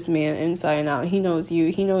know this man inside and out. He knows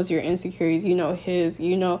you. He knows your insecurities. You know his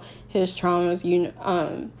traumas.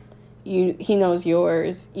 He knows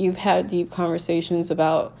yours. You've had deep conversations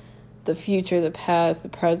about the future, the past, the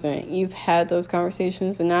present. You've had those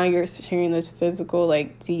conversations, and now you're sharing this physical,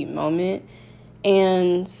 like, deep moment.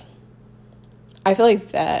 And I feel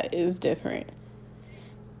like that is different.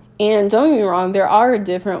 And don't get me wrong, there are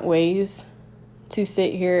different ways to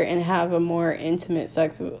sit here and have a more intimate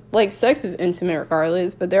sex. Like, sex is intimate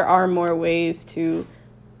regardless, but there are more ways to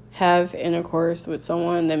have intercourse with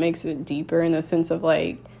someone that makes it deeper, in the sense of,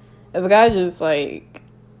 like, if a guy just, like,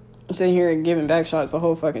 sitting here and giving back shots the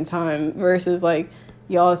whole fucking time, versus, like,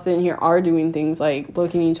 y'all sitting here are doing things like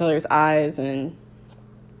looking in each other's eyes and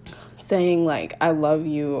saying, like, I love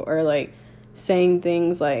you, or, like, saying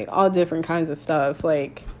things like all different kinds of stuff.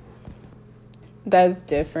 Like, that's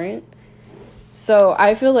different. So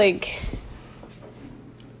I feel like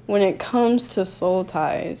when it comes to soul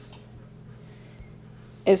ties,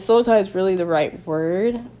 is soul ties really the right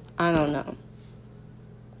word? I don't know.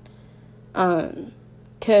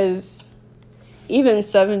 Because even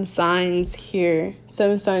 7 signs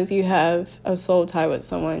you have a soul tie with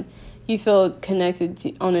someone. You feel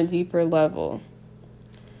connected on a deeper level.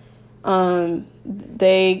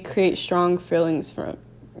 They create strong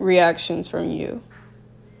reactions from you.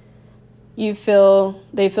 They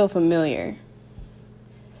feel familiar.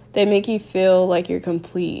 They make you feel like you're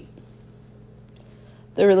complete.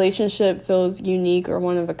 The relationship feels unique or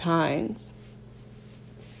one of a kind.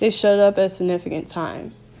 They showed up at a significant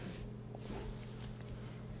time.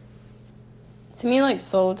 To me, like,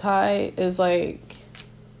 soul tie is like,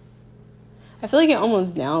 I feel like it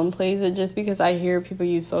almost downplays it just because I hear people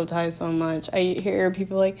use soul ties so much. I hear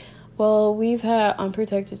people like, well, we've had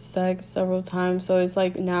unprotected sex several times, so it's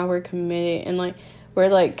like now we're committed and like we're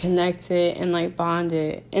like connected and like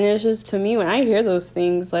bonded. And it's just, to me, when I hear those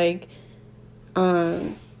things, like,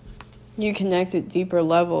 you connect at deeper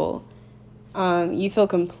level. You feel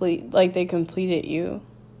complete, like they completed you.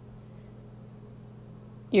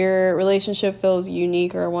 Your relationship feels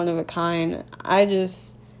unique or one of a kind. I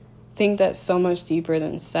just think that's so much deeper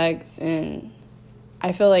than sex, and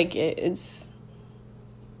I feel like it's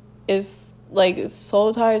like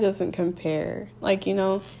soul tie doesn't compare. Like, you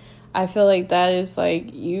know, I feel like that is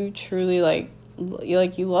like you truly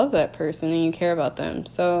you love that person and you care about them.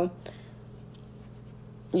 So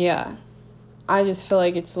yeah, I just feel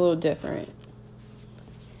like it's a little different.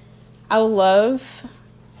 I would love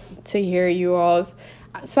to hear you all's.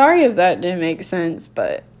 Sorry if that didn't make sense,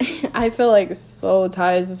 but I feel like soul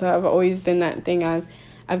ties have always been that thing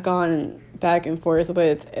I've gone back and forth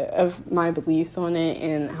with, of my beliefs on it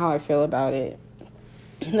and how I feel about it.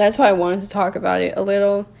 That's why I wanted to talk about it a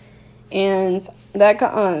little, and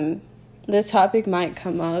that this topic might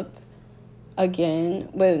come up again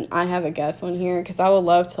when I have a guest on here, because I would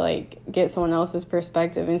love to like get someone else's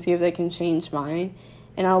perspective and see if they can change mine.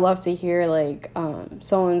 And I would love to hear like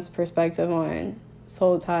someone's perspective on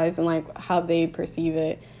soul ties and like how they perceive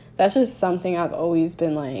it. That's just something I've always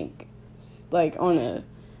been like on a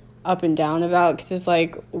up and down about, because it's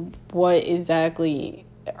like, what exactly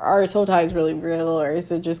are soul ties really real, or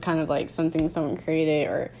is it just kind of like something someone created,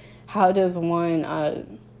 or how does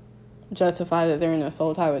one justify that they're in a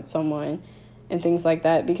soul tie with someone and things like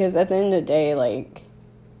that? Because at the end of the day, like,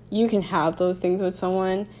 you can have those things with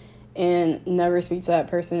someone and never speak to that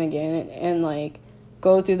person again, and like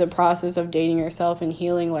go through the process of dating yourself and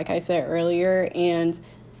healing, like I said earlier, and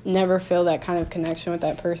never feel that kind of connection with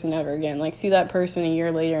that person ever again. Like, see that person a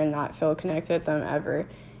year later and not feel connected with them ever.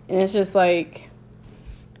 And it's just like,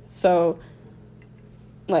 so,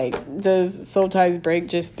 like, does soul ties break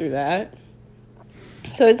just through that?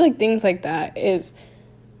 So it's like things like that is,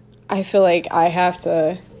 I feel like I have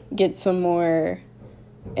to get some more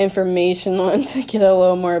information on to get a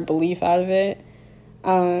little more belief out of it.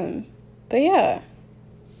 But yeah.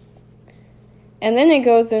 And then it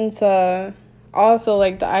goes into also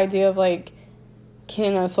like the idea of like,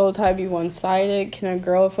 can a soul tie be one-sided? Can a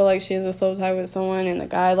girl feel like she has a soul tie with someone and the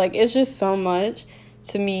guy? Like, it's just so much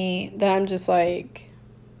to me that I'm just like,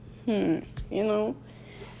 you know?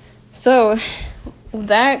 So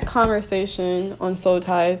that conversation on soul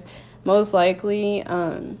ties, most likely,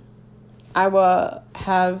 I will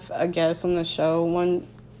have a guest on the show one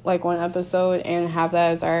episode and have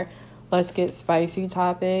that as our Let's Get Spicy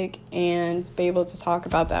topic, and be able to talk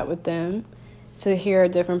about that with them to hear a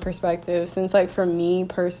different perspective. Since, like, for me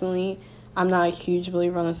personally, I'm not a huge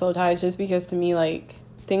believer on the soul ties, just because to me, like,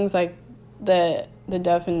 things like the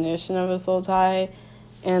definition of a soul tie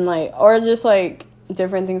and, like, or just, like,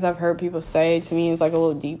 different things I've heard people say to me is, like, a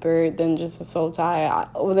little deeper than just a soul tie.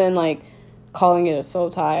 Than, like, calling it a soul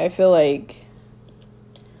tie. I feel like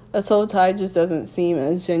a soul tie just doesn't seem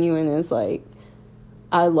as genuine as, like,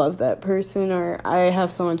 I love that person, or I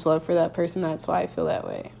have so much love for that person, that's why I feel that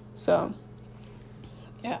way. So,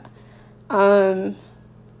 yeah.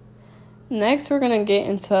 Next, we're going to get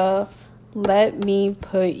into Let Me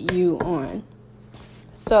Put You On.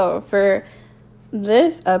 So, for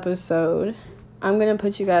this episode, I'm going to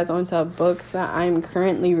put you guys onto a book that I'm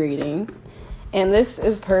currently reading. And this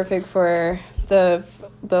is perfect for the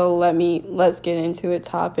let's get into it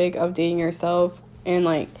topic of dating yourself and,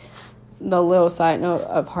 like, the little side note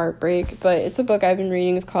of heartbreak. But it's a book I've been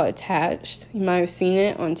reading. It's called Attached. You might have seen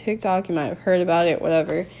it on TikTok. You might have heard about it,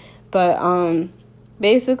 whatever. But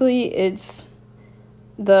basically it's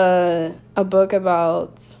a book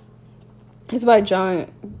about It's by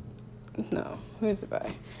who is it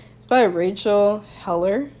by? It's by Rachel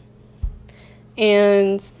Heller.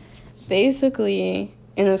 And basically,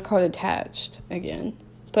 and it's called Attached again.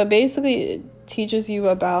 But basically, it teaches you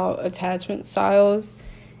about attachment styles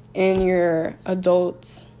in your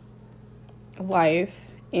adult life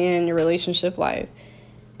and your relationship life.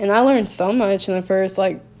 And I learned so much in the first,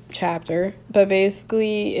 chapter. But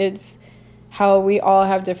basically, it's how we all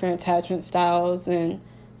have different attachment styles, and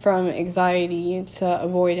from anxiety to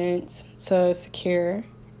avoidance to secure.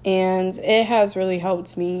 And it has really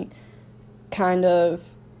helped me kind of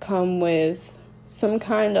come with some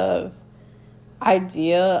kind of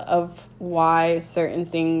idea of why certain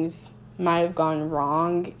things might have gone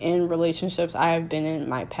wrong in relationships I have been in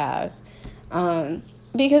my past.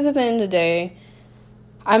 Because at the end of the day,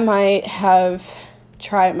 I might have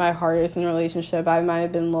tried my hardest in a relationship. I might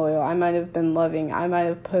have been loyal. I might have been loving. I might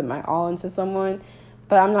have put my all into someone.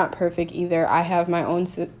 But I'm not perfect either. I have my own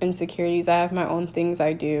insecurities. I have my own things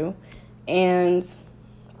I do. And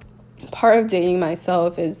part of dating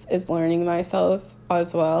myself is learning myself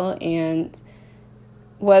as well. And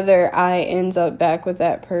whether I end up back with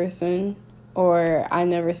that person or I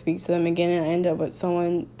never speak to them again and I end up with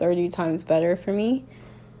someone 30 times better for me,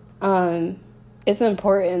 it's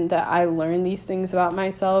important that I learn these things about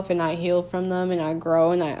myself and I heal from them and I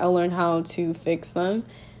grow and I learn how to fix them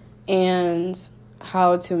and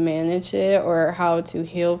how to manage it or how to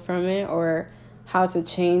heal from it or how to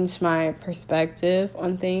change my perspective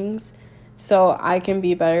on things so I can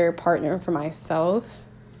be a better partner for myself,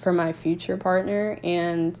 for my future partner.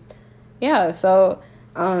 And yeah, so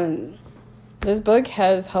this book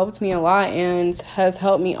has helped me a lot and has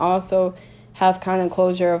helped me also have kind of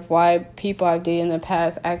closure of why people I've dated in the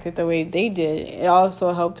past acted the way they did. It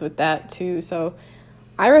also helped with that too. So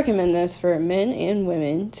I recommend this for men and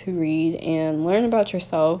women to read and learn about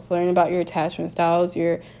yourself, learn about your attachment styles,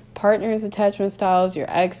 your partner's attachment styles, your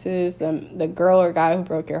exes, the girl or guy who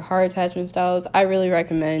broke your heart attachment styles. I really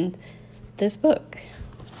recommend this book.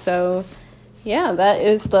 So yeah, that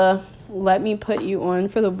is the Let Me Put You On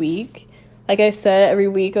for the week. Like I said, every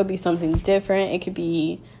week it'll be something different. It could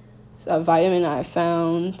be a vitamin I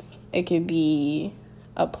found. It could be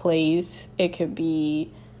a place. It could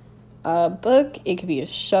be a book. It could be a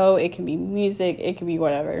show. It could be music. It could be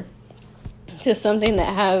whatever. Just something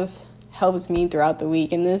that has helped me throughout the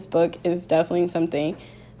week. And this book is definitely something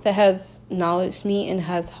that has knowledged me and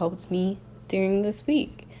has helped me during this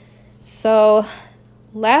week. So,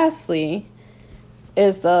 lastly,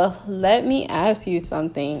 is the Let Me Ask You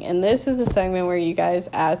Something. And this is a segment where you guys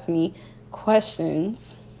ask me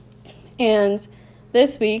questions. And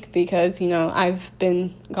this week, because, I've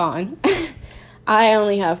been gone, I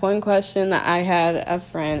only have one question that I had a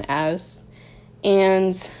friend ask.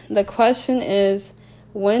 And the question is,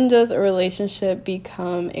 when does a relationship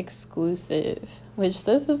become exclusive? Which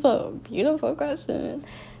this is a beautiful question.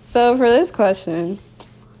 So for this question,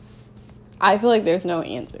 I feel like there's no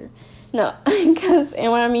answer. No,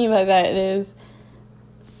 and what I mean by that is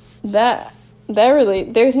that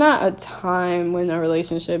there's not a time when a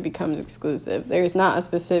relationship becomes exclusive. There's not a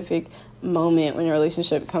specific moment when a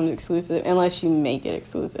relationship becomes exclusive unless you make it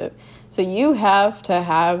exclusive. So you have to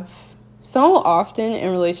have, so often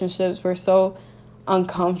in relationships we're so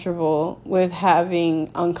uncomfortable with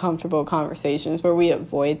having uncomfortable conversations where we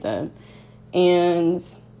avoid them. And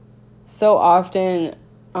so often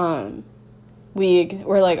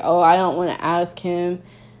we're like, oh, I don't want to ask him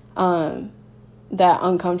that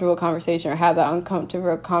uncomfortable conversation or have that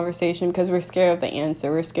uncomfortable conversation because we're scared of the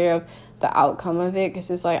answer. We're scared of the outcome of it because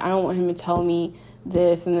it's like, I don't want him to tell me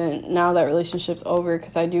this and then now that relationship's over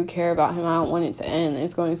because I do care about him. I don't want it to end.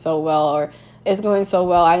 It's going so well, or it's going so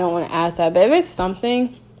well, I don't want to ask that. But if it's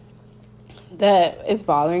something that is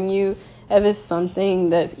bothering you, if it's something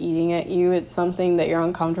that's eating at you, it's something that you're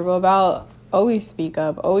uncomfortable about, always speak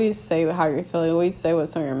up. Always say how you're feeling. Always say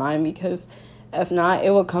what's on your mind, because if not, it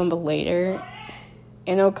will come later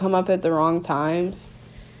and it'll come up at the wrong times.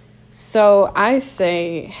 So I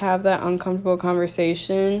say have that uncomfortable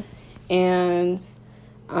conversation and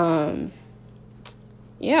and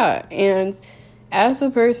ask the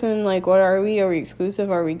person, like, what are we? Are we exclusive?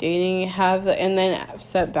 Are we dating? And then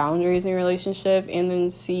set boundaries in your relationship and then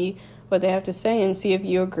see what they have to say and see if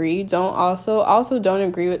you agree. Don't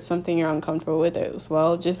agree with something you're uncomfortable with as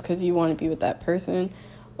well, just because you want to be with that person,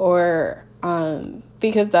 or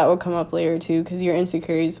because that will come up later too, because your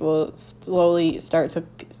insecurities will slowly start to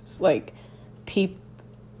peep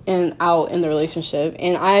out in the relationship.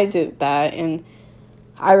 And I did that and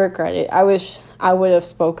I regret it. I wish I would have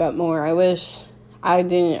spoke up more. I wish I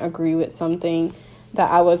didn't agree with something that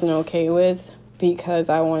I wasn't okay with, because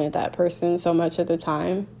I wanted that person so much at the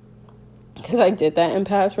time. Because I did that in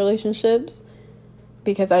past relationships.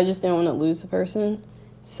 Because I just didn't want to lose the person.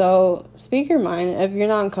 So speak your mind. If you're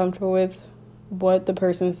not comfortable with what the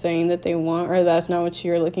person's saying that they want, or that's not what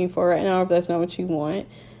you're looking for right now, if that's not what you want,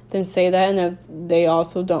 then say that. And if they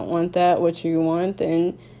also don't want that, what you want,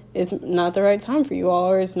 then it's not the right time for you all,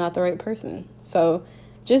 or it's not the right person. So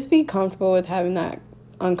just be comfortable with having that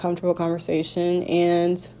uncomfortable conversation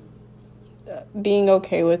and being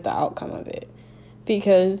okay with the outcome of it.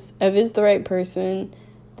 Because if it's the right person,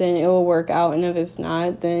 then it will work out. And if it's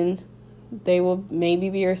not, then they will maybe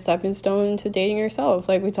be your stepping stone to dating yourself,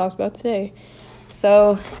 like we talked about today.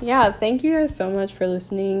 So, yeah, thank you guys so much for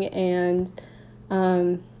listening. And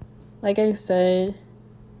like I said,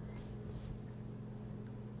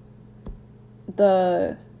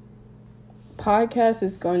 the podcast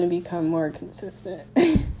is going to become more consistent.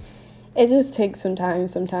 It just takes some time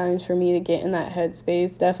sometimes for me to get in that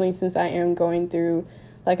headspace, definitely since I am going through,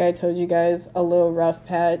 like I told you guys, a little rough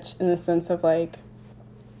patch in the sense of, like,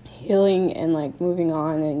 healing and, like, moving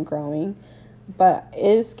on and growing. But it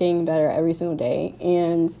is getting better every single day.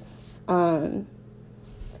 And,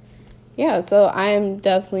 yeah, so I am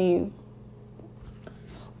definitely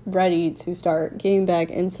ready to start getting back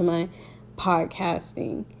into my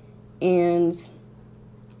podcasting. And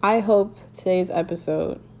I hope today's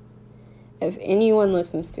episode, if anyone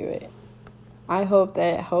listens to it, I hope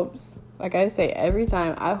that it helps. Like I say every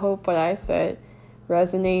time, I hope what I said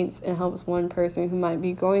resonates and helps one person who might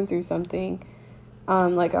be going through something,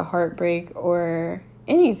 like a heartbreak or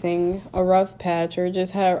anything, a rough patch, or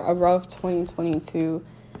just had a rough 2022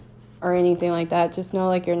 or anything like that. Just know,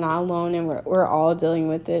 like, you're not alone, and we're all dealing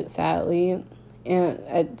with it, sadly, and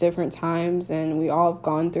at different times, and we all have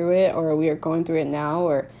gone through it, or we are going through it now,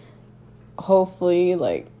 or hopefully,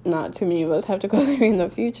 like, not too many of us have to go through it in the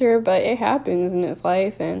future, but it happens in this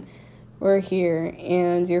life, and we're here,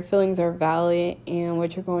 and your feelings are valid, and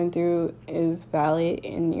what you're going through is valid,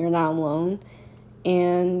 and you're not alone.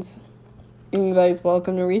 And anybody's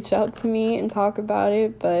welcome to reach out to me and talk about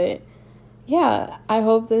it. But yeah, I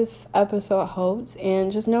hope this episode helps,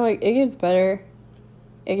 and just know it gets better.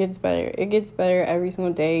 It gets better. It gets better every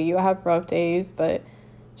single day. You'll have rough days, but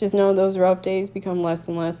just know those rough days become less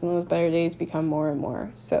and less, and those better days become more and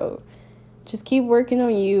more. So just keep working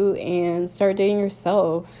on you and start dating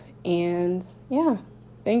yourself. And yeah,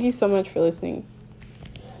 thank you so much for listening.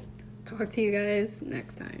 Talk to you guys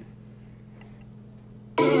next time.